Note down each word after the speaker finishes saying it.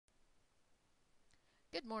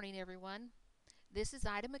Good morning, everyone. This is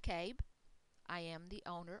Ida McCabe. I am the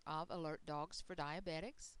owner of Alert Dogs for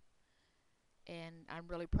Diabetics, and I'm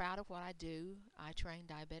really proud of what I do. I train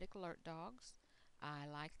diabetic alert dogs. I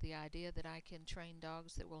like the idea that I can train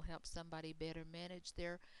dogs that will help somebody better manage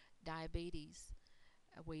their diabetes.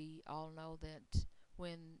 We all know that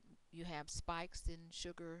when you have spikes in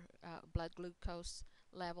sugar, blood glucose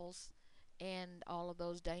levels, and all of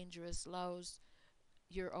those dangerous lows,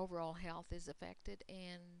 your overall health is affected,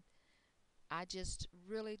 and I just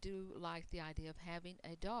really do like the idea of having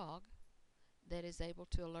a dog that is able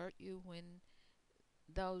to alert you when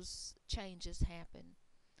those changes happen.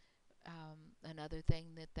 Another thing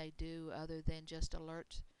that they do, other than just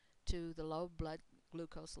alert to the low blood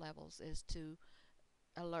glucose levels, is to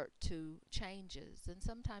alert to changes. And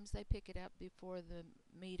sometimes they pick it up before the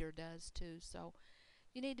meter does too. So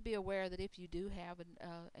you need to be aware that if you do have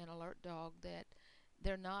an alert dog, that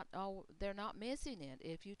they're not missing it.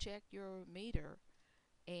 If you check your meter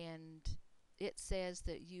and it says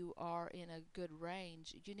that you are in a good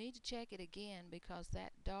range, you need to check it again, because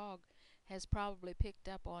that dog has probably picked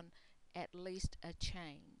up on at least a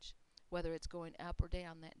change. Whether it's going up or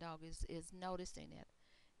down, that dog is noticing it,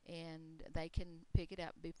 and they can pick it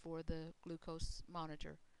up before the glucose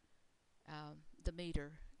monitor, the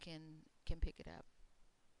meter, can pick it up.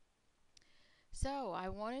 So I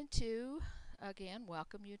wanted to again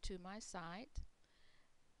welcome you to my site.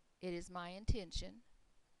 It is my intention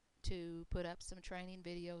to put up some training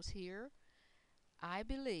videos here. I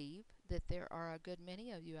believe that there are a good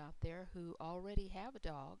many of you out there who already have a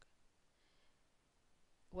dog.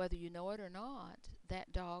 Whether you know it or not,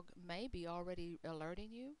 that dog may be already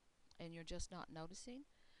alerting you and you're just not noticing,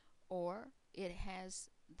 or it has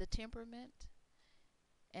the temperament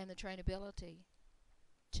and the trainability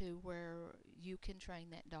to where you can train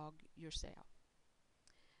that dog yourself.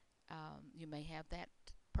 You may have that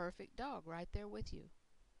perfect dog right there with you.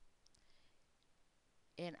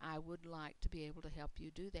 And I would like to be able to help you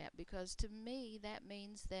do that, because to me that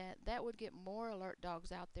means that would get more alert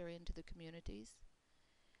dogs out there into the communities,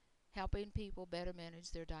 helping people better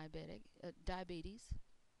manage their diabetes,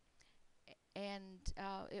 and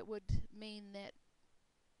it would mean that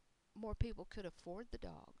more people could afford the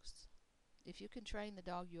dogs. If you can train the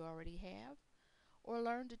dog you already have, or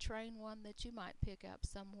learn to train one that you might pick up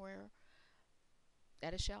somewhere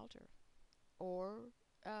at a shelter, or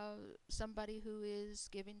somebody who is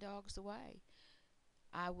giving dogs away,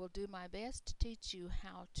 I will do my best to teach you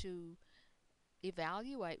how to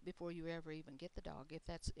evaluate before you ever even get the dog,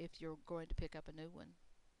 if you're going to pick up a new one.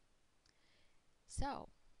 So,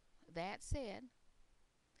 that said,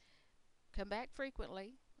 come back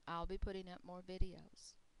frequently. I'll be putting up more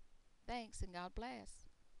videos. Thanks, and God bless.